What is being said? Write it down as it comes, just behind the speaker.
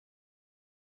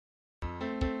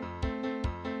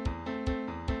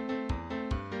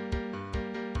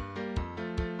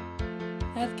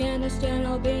Afghanistan,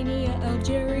 Albania,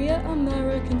 Algeria,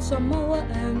 American Samoa,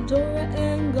 Andorra,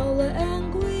 Angola,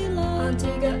 Anguilla,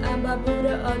 Antigua and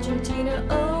Barbuda, Argentina,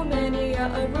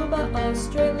 Armenia, Aruba,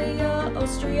 Australia,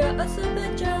 Austria,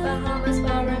 Azerbaijan, Bahamas,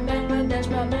 Bahrain, Bangladesh,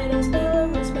 Barbados,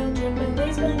 Belarus, Belgium,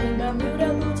 Belize, Benin,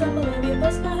 Bermuda, Bhutan, Bolivia,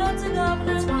 Bosnia-Herzegovina,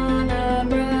 Botswana,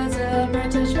 Brazil,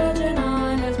 British Virgin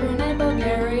Islands, Brunei,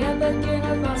 Bulgaria,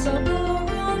 Burkina Faso,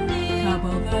 Burundi,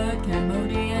 Cabo Verde,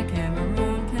 Cambodia,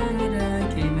 Cameroon, Canada,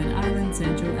 Cayman Islands,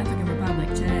 Central African Republic,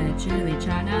 Chad, Chile,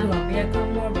 China, Colombia,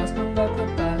 Comoros, Congo,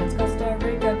 Cook Islands, Costa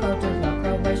Rica, Cote d'Ivoire,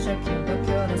 Croatia, Cuba,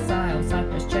 Curaçao,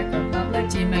 Cyprus, Czech Republic,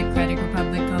 Democratic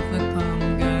Republic of the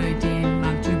Congo,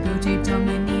 Denmark, Djibouti,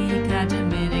 Dominica,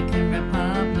 Dominican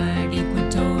Republic,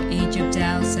 Ecuador, Egypt,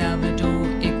 El Salvador,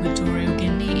 Equatorial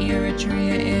Guinea,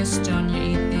 Eritrea, Estonia,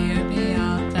 Ethiopia,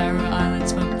 Faroe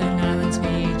Islands, Falkland Islands,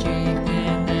 Fiji,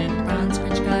 Finland, France,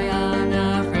 French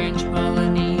Guyana, French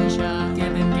Polynesia,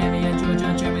 Gabon, Gambia,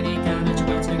 Georgia, Germany, Ghana,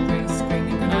 Gibraltar, Greece,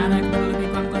 Grenada, Grenada,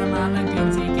 Guadeloupe, Guam, Guatemala,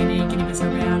 Guernsey, Guinea, Guinea-Bissau,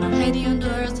 Guyana, Haiti,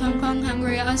 Honduras, Hong Kong,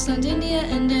 Hungary, Iceland, India,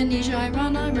 Indonesia,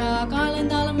 Iran, Iraq,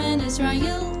 Ireland, Ireland,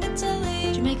 Israel,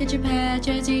 Italy, Jamaica, Japan,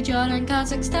 Jersey, Jordan,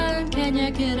 Kazakhstan,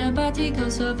 Kenya, Kiribati,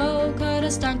 Kosovo,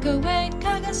 Kurdistan, Kuwait,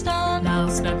 Kyrgyzstan,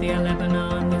 Laos, Latvia,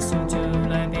 Lebanon, Lesotho,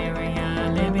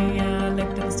 Liberia, Libya,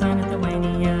 Liechtenstein,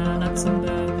 Lithuania,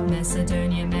 Luxembourg,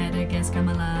 Macedonia, Madagascar,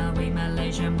 Malawi,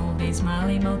 Malaysia, Maldives,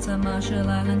 Mali, Malta, Marshall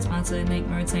Islands, Martinique,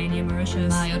 Mauritania,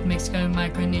 Mauritius, Mayotte, Mexico,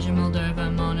 Micronesia, Moldova,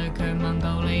 Monaco,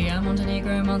 Mongolia,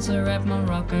 Montenegro, Montserrat,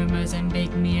 Morocco,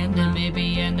 Mozambique, Myanmar,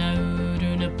 Namibia,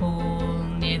 Nauru, Nepal,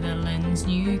 Netherlands,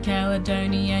 New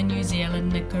Caledonia, New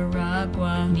Zealand,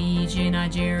 Nicaragua, Niger,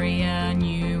 Nigeria,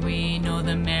 Niue,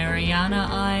 Northern Mariana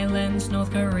Islands,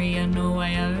 North Korea,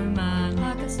 Norway, Oman,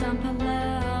 Pakistan,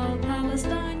 Palau,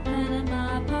 Palestine,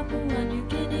 Panama, Papua New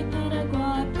Guinea,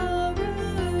 Paraguay,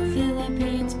 Peru,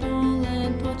 Philippines,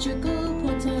 Poland, Portugal,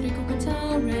 Puerto Rico,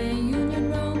 Qatar,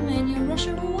 Reunion, Romania,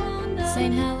 Russia, Rwanda,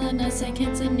 St. Helena, St.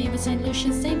 Kitts and Nevis, St.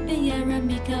 Lucia, St. Pierre,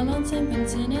 Miquelon, St.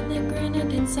 Vincent and the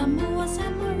Grenadines, Samoa,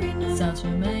 San Marino, Sao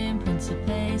Tome and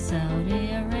Principe,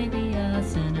 Saudi Arabia,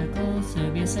 Senegal,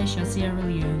 Serbia, Seychelles, Sierra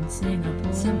Leone,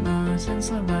 Singapore, St. Martin,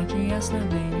 Slovakia,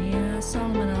 Slovenia,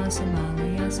 Solomon Islands,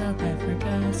 Somalia, South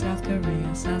Africa, South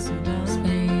Korea, South Sudan,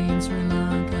 Spain, Sri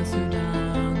Lanka,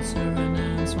 Sudan,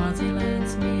 Suriname, Swaziland,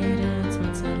 Sweden,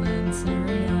 Switzerland,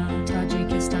 Syria,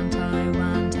 Tajikistan,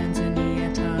 Taiwan,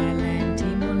 Tanzania, Thailand,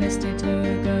 Timor-Leste,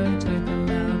 Togo,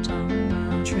 Tokelau,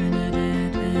 Tonga,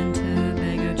 Trinidad and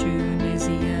Tobago,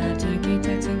 Tunisia, Turkey,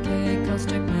 Texas, Caicos,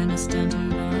 Turkmenistan,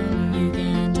 Tuvalu,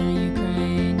 Uganda,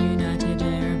 Ukraine, United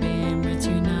Arab Emirates,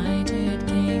 United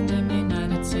Kingdom,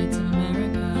 United States of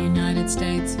America, United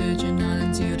States, Virgin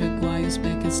Islands, Uruguay,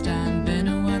 Uzbekistan,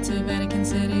 Vanuatu, Vatican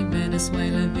City,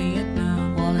 Venezuela,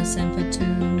 Vietnam, Wallis and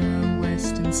Futuna,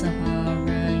 Western Sahara,